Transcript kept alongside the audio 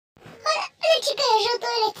chicos de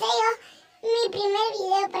YouTube, les traigo mi primer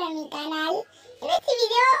video para mi canal. En este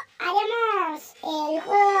video haremos el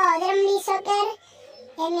juego Drum Soccer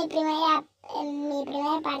en mi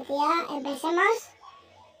primera partida. Empecemos.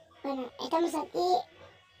 Bueno, estamos aquí.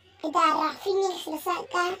 Está Rafinha que se lo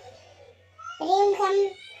saca. Brinkham,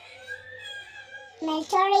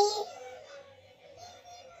 Melchori,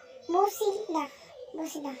 Busi no.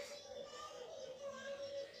 Vamos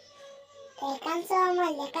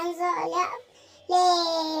al descanso.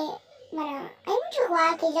 Bueno, hay muchos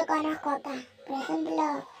jugadores que yo conozco acá. Por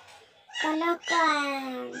ejemplo, conozco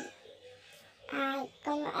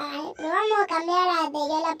pero vamos a cambiar a De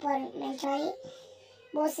Yola por Melchori,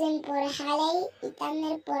 Busin por Haley y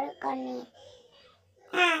Thunder por Cornell.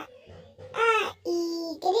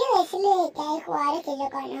 Y quería decirles que hay jugadores que yo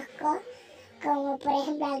conozco, como por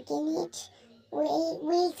ejemplo Alkinich,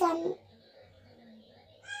 Wilson,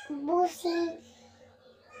 Busin,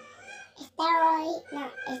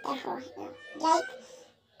 Jake,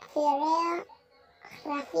 Fiorea,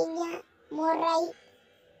 Rafinha, Murray,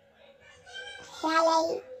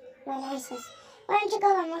 Haley, bueno, esos. Bueno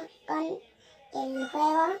chicos, vamos con el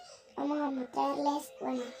juego. Vamos a mostrarles,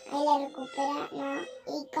 bueno, ahí la recupera,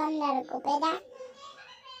 Icon la recupera.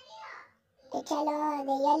 Échalo,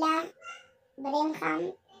 De Yola, Brenham,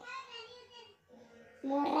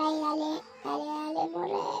 Murray, dale,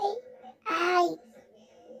 Murray. ¡Ay!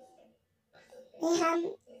 Brenham,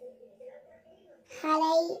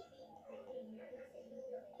 Haley,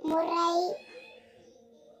 Murray.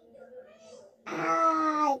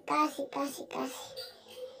 ¡Ay! Casi.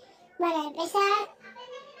 Bueno, empezar.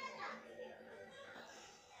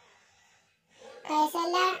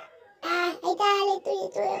 Cabezala. Ahí está, dale, tuyo,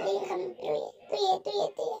 Brenham, tuyo.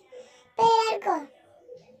 Pega el arco.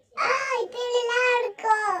 ¡Ay, pega el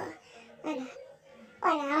arco! Bueno,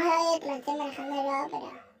 ahora voy que lo estoy manejando yo, pero...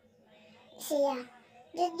 Sí, ya.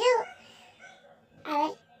 Yo... A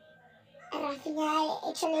ver... Rafinha, dale,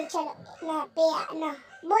 échalo. No, pega, no.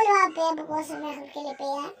 Vos lo vas a pegar porque vos sos mejor que le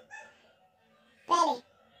pega. Dale.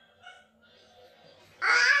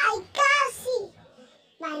 ¡Ay, casi!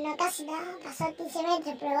 Bueno, casi no, pasó 15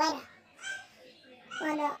 metros, pero bueno.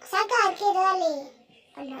 Bueno, saca arquero, dale.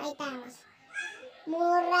 Bueno, ahí estamos.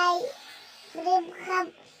 Murray,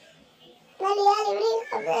 Brenham. Dale,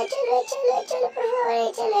 Brenham, échalo, por favor,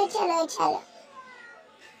 échalo.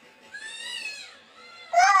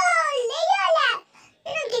 ¡Gol! ¡De Yola!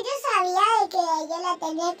 Pero que yo sabía de que De Yola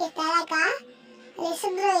tenía que estar acá.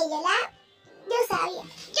 Alessandro De Yola. Yo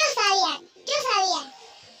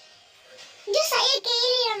sabía que él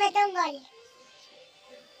iba a meter un gol.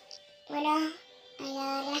 Bueno, ahí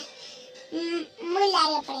agarra. Muy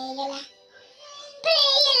largo para De Yola. Pero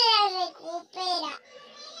ella la recupera.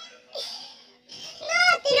 No,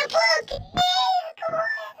 te lo puedo creer. ¿Cómo es?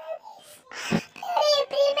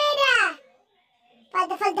 Primera.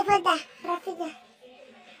 Falta. Rafinha.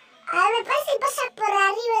 A ver, me parece que pasa por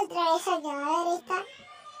arriba el travesaño. A ver, esta.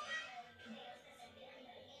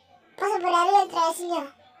 Pasa por arriba el travesaño.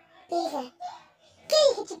 ¿Qué dije,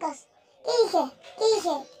 chicos? ¿Qué dije?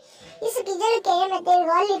 Eso que yo le quería meter el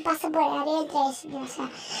gol y paso por arriba el travesaño. O sea,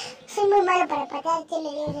 soy muy malo para patear tiro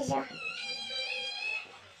libre yo.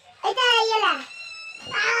 Ahí está De Yola.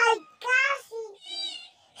 ¡Ay, casi!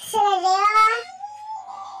 Se la lleva.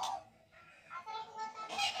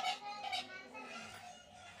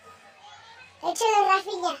 Échale,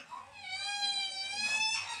 Rafinha.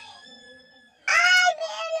 ¡Ay,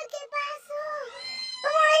 mira lo que pasó!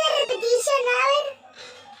 Vamos a ver la repetición,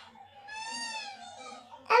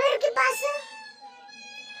 a ver qué pasó.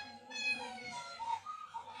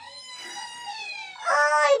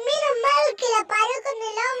 ¡Ay, menos mal que la paró con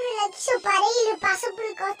el hombro, la quiso parar y lo pasó por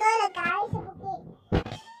el costado de la cabeza porque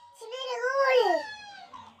si no era gol.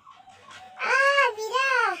 Mirá.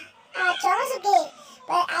 Chorroso que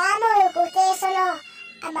hagamos lo que ustedes son los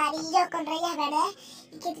amarillos con rayas verdes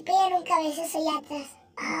y que te pegan un cabezazo allá atrás.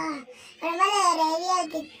 Pero más le debería el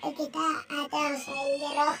que está atrás, o sea, el de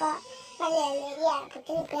rojo, más le debería,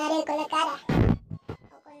 porque le pegaré con la cara o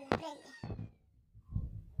con la frente.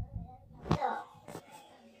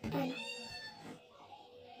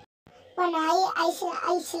 Bueno, ahí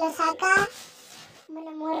se lo saca.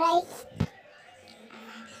 Bueno, Murray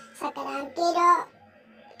saca el arquero,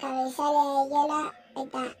 cabezal de Yola, ahí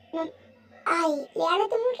está. No. Ay, le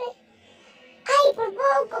ganaste Murray. Ay, por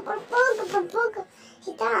poco.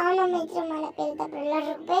 Si estaba a 1 metro más la pelota, pero la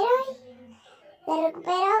recuperó.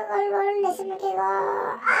 Gol, le se metió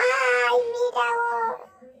gol. Ay, mira vos.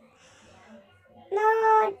 No,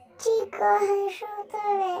 chicos, yo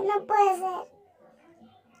todavía no puede ser.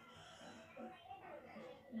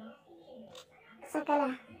 Sácala.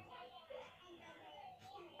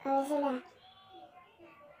 Cabecela.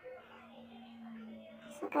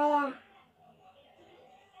 Sacala.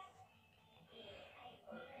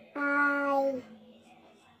 Ay.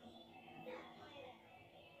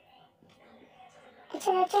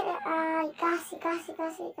 Échale, échale. Ay, casi. Casi,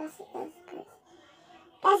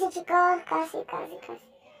 chicos, casi.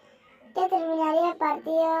 Ya terminaría el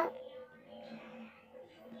partido.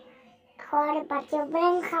 Jugar el partido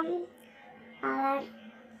Brenham. A ver.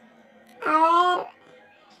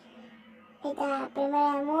 Ahí está,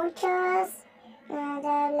 primero de muchos. Bla.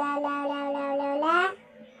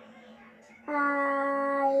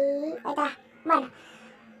 Ahí está.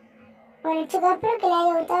 Bueno chicos, espero que les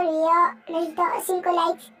haya gustado el video. Necesito 5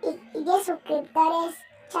 likes y 10 suscriptores.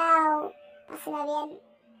 Chao. Pásenla bien.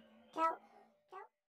 Chao.